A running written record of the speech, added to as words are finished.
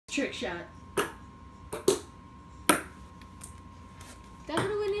Trick shot. That would have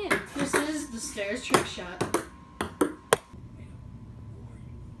went in. This is the stairs trick shot.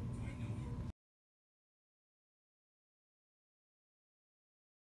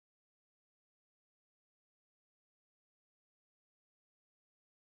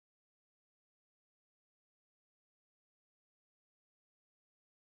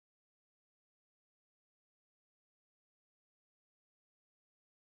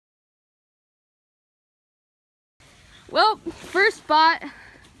 Well, first spot.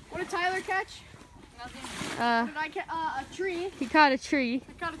 What did Tyler catch? Nothing. What did I catch? A tree. He caught a tree.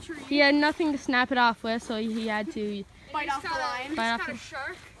 I caught a tree. He had nothing to snap it off with, so he had to bite off the line. bite off a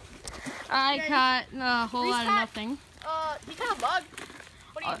shark. I caught a whole lot of nothing. He caught a bug.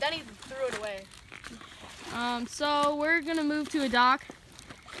 Then he threw it away. So we're gonna move to a dock.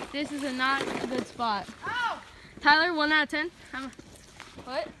 This is not a good spot. Ow! Tyler, 1 out of 10.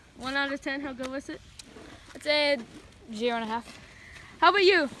 What? 1 out of 10. How good was it? I'd say 0.5. How about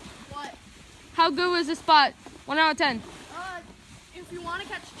you? What? How good was the spot? 1 out of 10. If you want to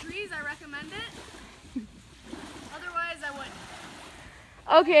catch trees, I recommend it. Otherwise, I wouldn't.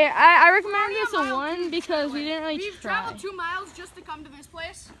 Okay, I recommend this a 1 because we didn't really We've try. traveled 2 miles just to come to this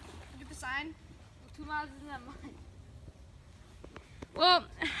place. Get the sign. 2 miles isn't that much. Well,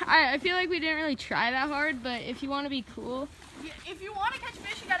 I feel like we didn't really try that hard, but if you want to be cool. If you want to catch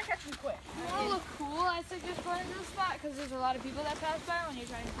fish, you got to catch them quick. If you want to look cool, I suggest going to this spot because there's a lot of people that pass by when you're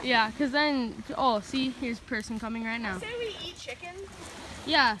trying to. Yeah, because then, oh, see, here's a person coming right now. Say we eat chicken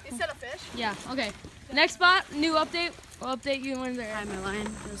Yeah. instead of fish. Yeah, okay. Next spot, new update. We'll update you when they're My line.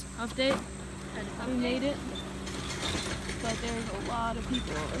 update. We made it. But there's a lot of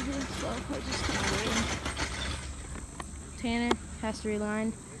people over here, so we're just kind of waiting. Tanner has to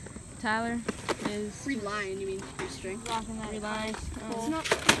reline. Tyler is Reline, you mean restring? Rocking that. reline. It's not.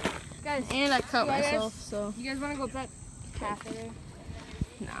 Guys, And I cut guys- myself, so you guys want to go up that path over there?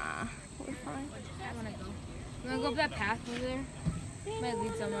 nah, we're fine. I want to go. You want to go up that path over there? Might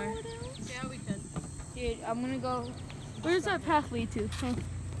lead somewhere. Yeah, we could. Dude, I'm going to go. Where's that path lead to? Huh.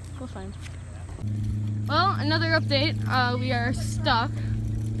 We'll find. Well, another update. We are stuck.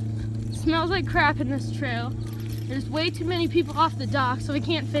 Smells like crap in this trail. There's way too many people off the dock, so we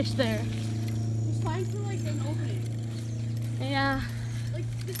can't fish there. Just find for like an opening. Yeah. Like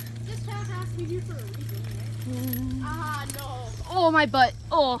this path has to be here for a reason, right? Ah, no. Oh, my butt.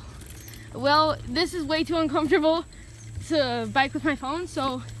 Oh. Well, this is way too uncomfortable to bike with my phone,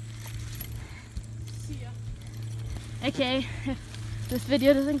 so. See ya. Okay, if this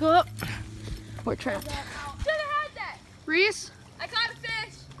video doesn't go up, we're trapped. Should have had that. Reese? I caught a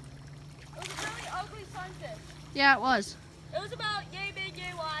fish. It was a really ugly sunfish. Yeah, it was. It was about yay big,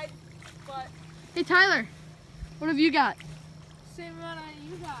 yay wide, but Hey, Tyler, what have you got? same amount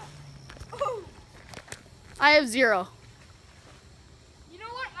you got. Ooh. I have 0. You know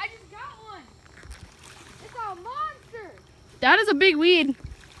what? I just got one. It's a monster. That is a big weed. No.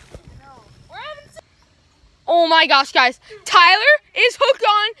 We're having some. Oh my gosh, guys. Tyler is hooked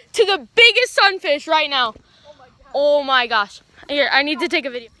on to the biggest sunfish right now. Oh my god. Oh my gosh. Here, I need to take a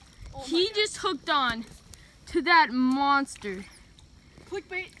video. Oh He just hooked on to that monster.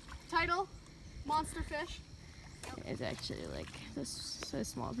 Clickbait title: Monster fish. It's actually like this so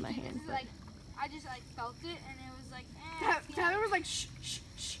small as my hand. This is But like, I just like felt it and it was like, eh. it's Tyler not- was like, shh, shh,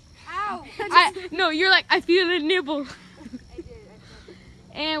 shh. Ow. no, you're like, I feel a nibble. I did.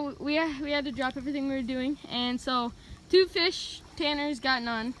 And we had to drop everything we were doing. And so 2 fish, Tanner's got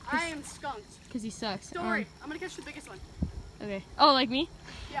none. I am skunked. Because he sucks. Don't worry, I'm gonna catch the biggest one. Okay. Oh, like me?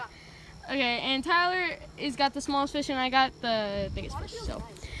 Yeah. Okay, and Tyler has got the smallest fish and I got the biggest fish. So,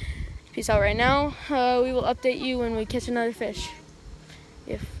 peace out right now. We will update you when we catch another fish.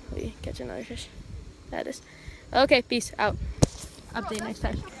 If we catch another fish. That is. Okay, peace out. Update next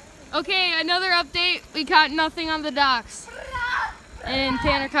time. Okay, another update. We caught nothing on the docks. And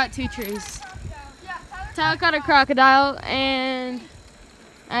Tanner caught 2 trees. Tyler caught a crocodile, and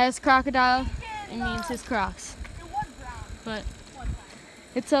as crocodile, it means his Crocs. But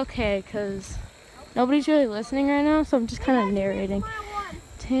it's okay, because nobody's really listening right now, so I'm just kind of narrating.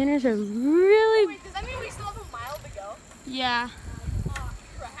 Tanners are really... Wait, does that mean we still have a mile to go? Yeah.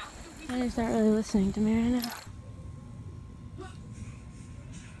 Crap. Tanner's not really listening to me right now.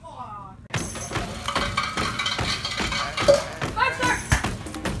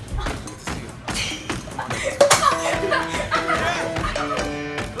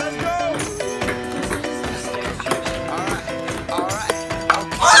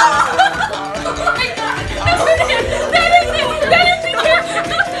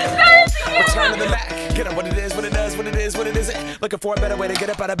 Return to the Mac. Get up what it is, what it does, what it is, what it isn't. Looking for a better way to get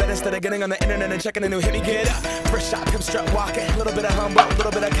up out of bed instead of getting on the internet and checking a new hit. Me get up, first shot, pimp strut walking, a little bit of humble, a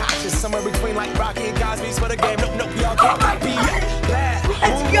little bit of cautious, somewhere between like Rocky and Cosby's for the game. Nope, y'all can't be up. Bad,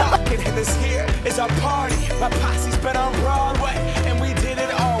 moonwalking, and this here is our party. My posse's been on Broadway, and we did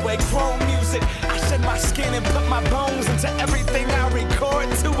it all way. Chrome music, I shed my skin and put my bones into everything I